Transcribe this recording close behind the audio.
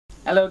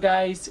Hello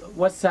guys,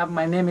 what's up?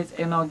 My name is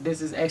Enoch.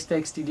 This is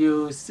XTech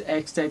Studios,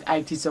 XTech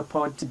IT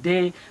support.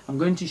 Today I'm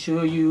going to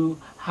show you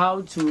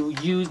how to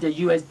use the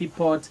USB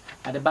port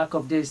at the back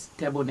of this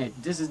Turbonet.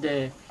 This is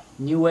the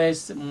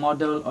newest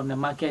model on the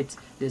market,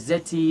 the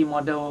ZTE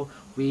model.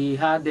 We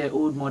had the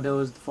old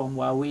models from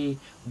Huawei.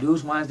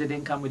 Those ones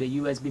didn't come with a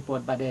USB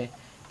port, but the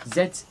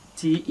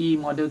ZTE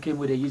model came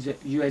with a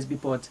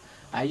USB port.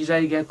 I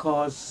usually get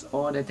calls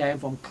all the time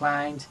from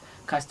clients,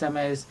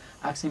 customers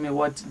asking me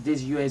what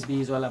this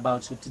USB is all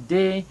about. So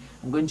today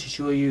I'm going to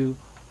show you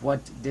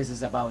what this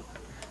is about.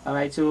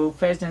 Alright, so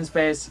first things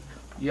first,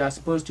 you are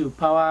supposed to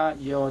power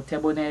your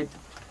Turbonet,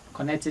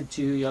 connect it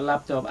to your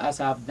laptop.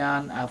 As I've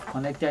done, I've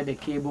connected the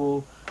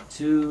cable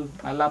to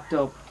my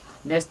laptop.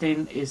 Next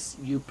thing is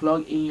you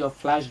plug in your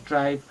flash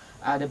drive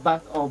at the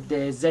back of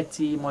the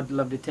ZTE model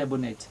of the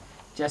Turbonet,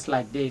 just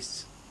like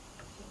this.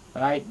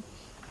 Alright,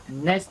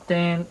 next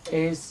thing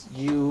is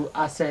you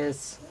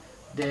access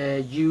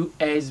the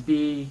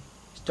USB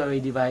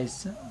storage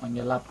device on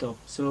your laptop.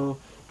 So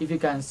if you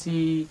can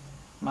see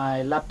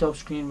my laptop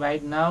screen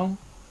right now,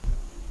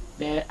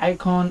 the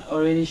icon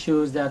already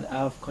shows that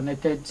I've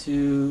connected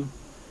to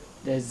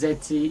the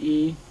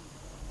ZTE.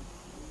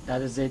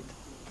 That is it.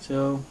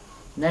 So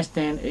next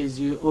thing is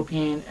you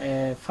open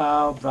a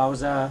file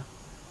browser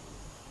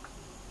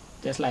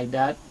just like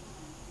that.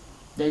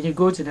 Then you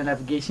go to the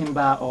navigation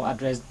bar or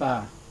address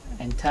bar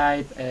and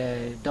type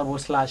a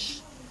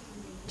 //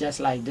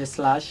 just like this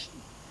slash,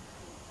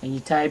 and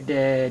you type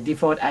the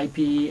default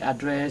IP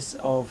address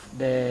of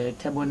the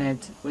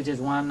Turbonet, which is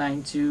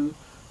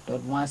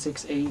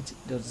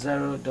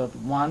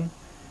 192.168.0.1.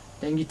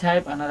 then you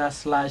type another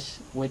slash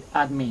with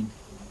admin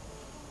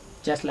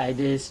just like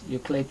this. You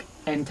click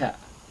enter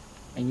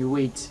and you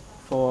wait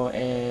for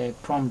a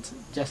prompt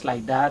just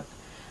like that.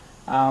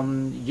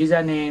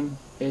 Username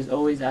is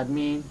always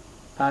admin,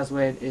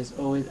 password is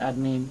always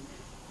admin.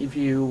 If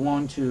you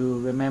want to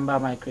remember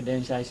my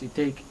credentials, you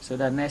take so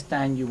that next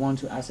time you want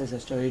to access a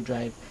storage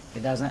drive,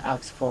 it doesn't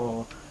ask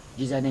for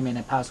username and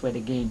a password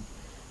again.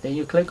 Then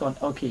you click on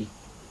OK.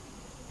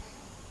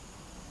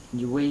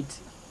 You wait.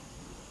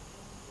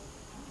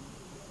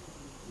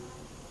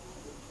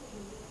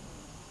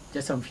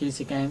 Just some few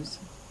seconds.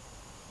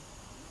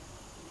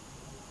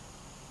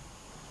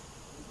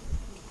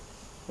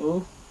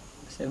 Oh,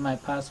 said my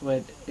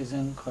password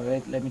isn't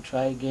correct. Let me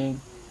try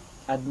again.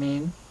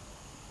 Admin.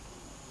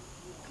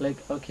 Click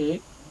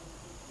OK,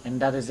 and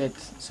that is it.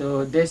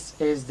 So this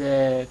is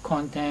the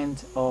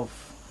content of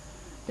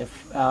the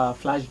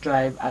flash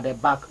drive at the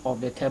back of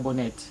the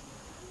Turbonet.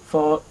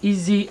 For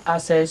easy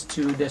access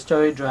to the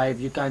storage drive,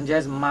 you can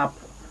just map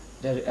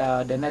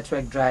the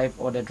network drive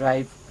or the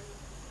drive.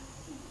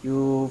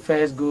 You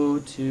first go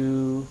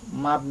to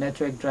map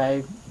network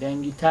drive,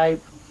 then you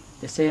type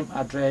the same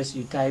address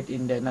you typed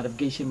in the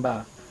navigation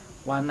bar,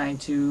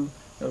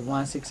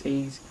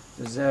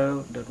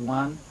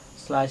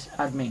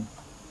 192.168.0.1/admin.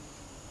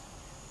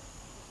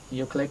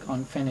 You click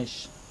on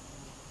finish.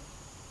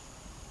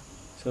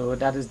 So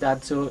that is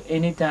that. So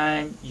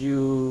anytime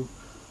you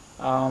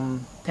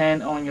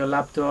turn on your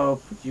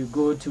laptop, you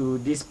go to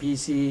this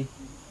PC,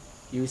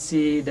 you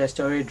see the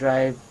storage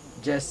drive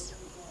just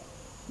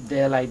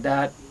there like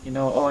that,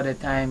 all the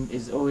time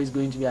is always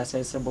going to be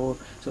accessible.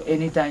 So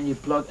anytime you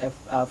plug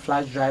a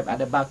flash drive at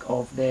the back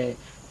of the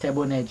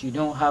Turbonet, you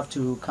don't have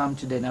to come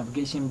to the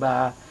navigation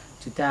bar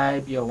to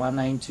type your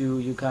 192.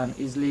 You can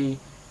easily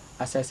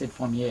access it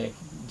from here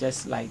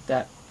just like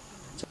that.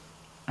 So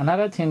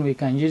another thing we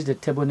can use the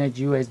Turbonet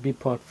USB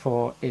port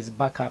for is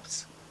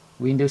backups.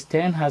 Windows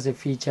 10 has a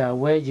feature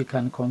where you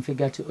can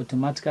configure to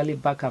automatically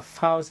backup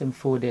files and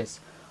folders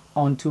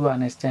onto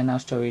an external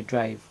storage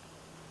drive.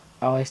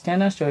 Our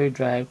external storage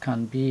drive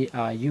can be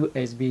our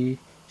USB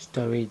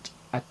storage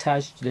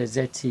attached to the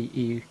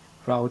ZTE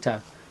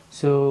router.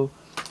 So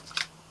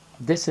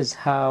this is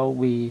how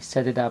we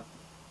set it up.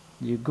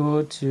 You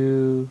go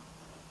to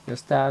your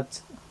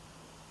start,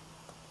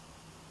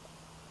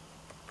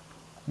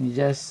 you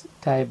just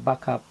type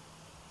backup.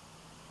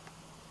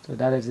 So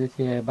that is it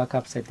here,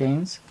 backup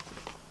settings.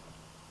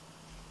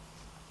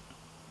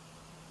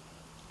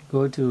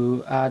 Go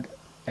to add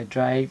a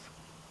drive.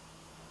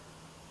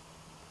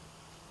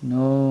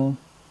 No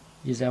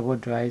usable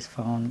drives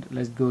found.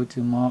 Let's go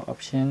to more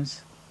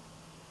options.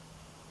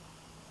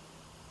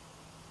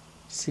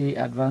 See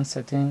advanced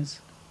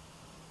settings.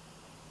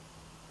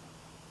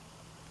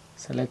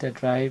 Select a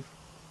drive.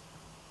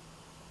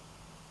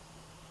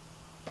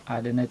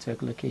 Add a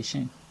network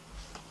location.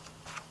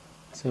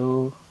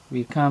 So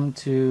we come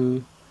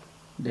to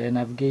the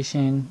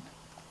navigation,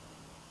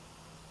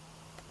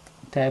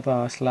 type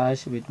our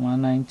slash with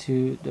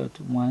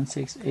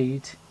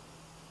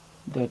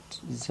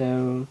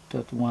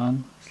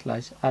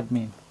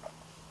 192.168.0.1/admin.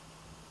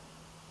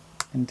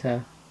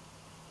 Enter,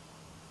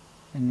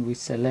 and we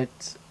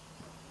select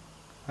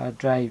our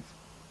drive.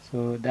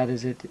 So that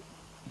is it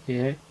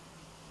here.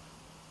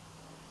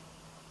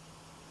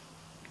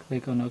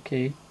 Click on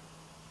OK,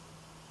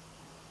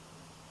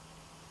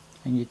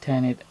 and you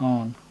turn it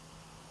on.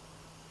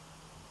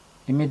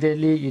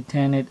 Immediately you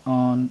turn it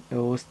on, it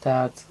will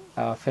start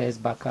our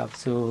first backup.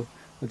 So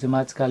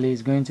automatically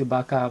it's going to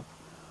back up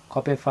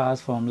copy files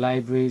from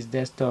libraries,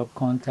 desktop,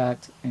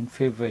 contact, and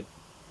favorite.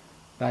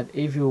 But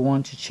if you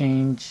want to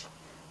change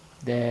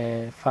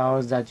the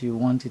files that you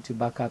want it to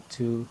back up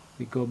to,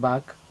 we go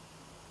back.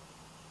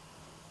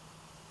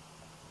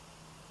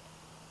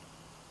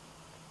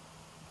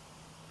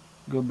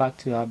 Go back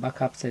to our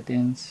backup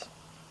settings.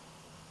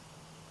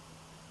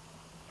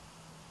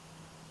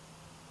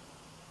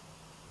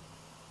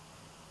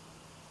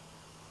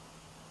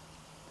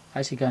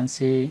 As you can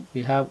see,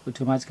 we have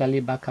automatically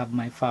back up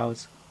my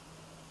files.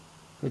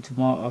 Go to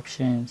more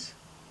options.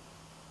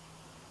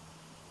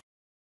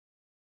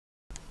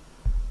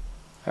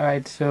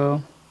 Alright,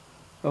 so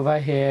over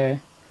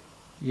here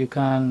you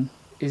can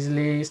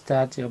easily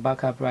start your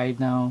backup right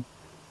now.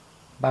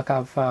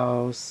 Backup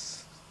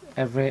files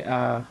every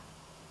hour.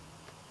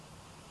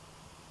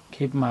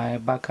 Keep my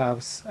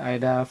backups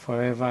either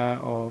forever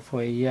or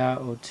for a year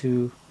or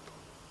two.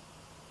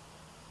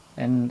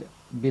 And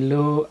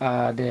below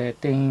are the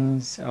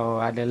things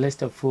or are the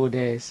list of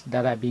folders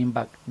that are being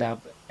backed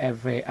up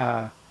every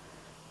hour.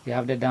 We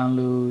have the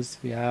downloads,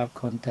 we have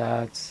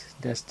contacts,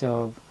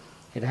 desktop.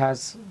 It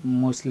has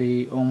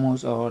mostly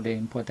almost all the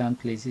important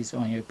places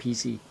on your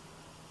PC.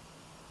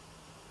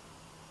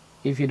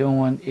 If you don't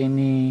want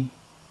any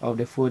of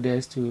the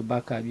folders to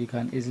back up, you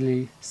can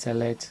easily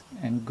select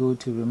and go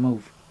to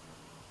remove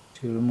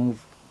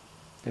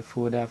the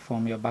folder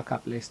from your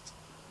backup list.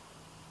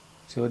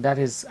 So that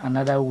is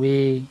another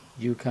way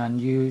you can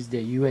use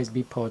the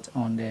USB port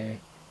on the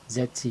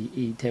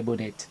ZTE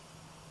Turbonet.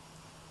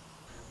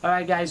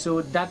 Alright guys,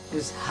 so that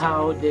is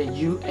how the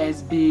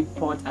USB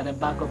port at the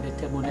back of the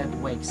Turbonet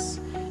works.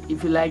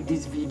 If you like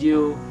this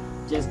video,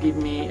 just give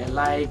me a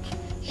like,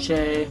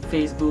 share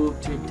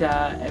Facebook,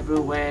 Twitter,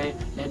 everywhere.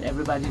 Let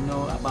everybody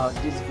know about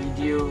this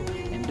video,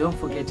 and don't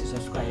forget to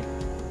subscribe.